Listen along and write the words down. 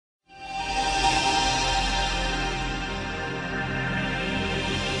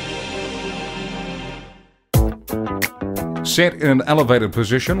Set in an elevated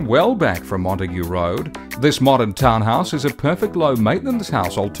position well back from Montague Road, this modern townhouse is a perfect low-maintenance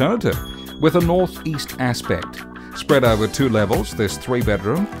house alternative with a northeast aspect. Spread over 2 levels, this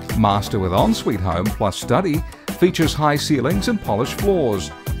 3-bedroom, master with ensuite home plus study features high ceilings and polished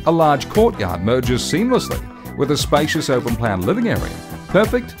floors. A large courtyard merges seamlessly with a spacious open-plan living area,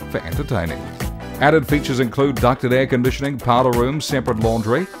 perfect for entertaining. Added features include ducted air conditioning, powder room, separate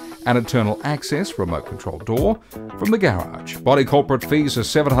laundry, and internal access remote control door from the garage. Body corporate fees are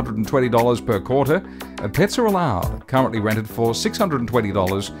 $720 per quarter, and pets are allowed. Currently rented for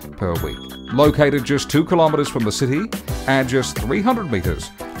 $620 per week. Located just 2 kilometres from the city and just 300 metres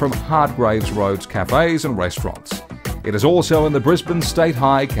from Hardgrave Roads cafes and restaurants. It is also in the Brisbane State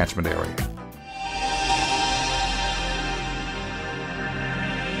High catchment area.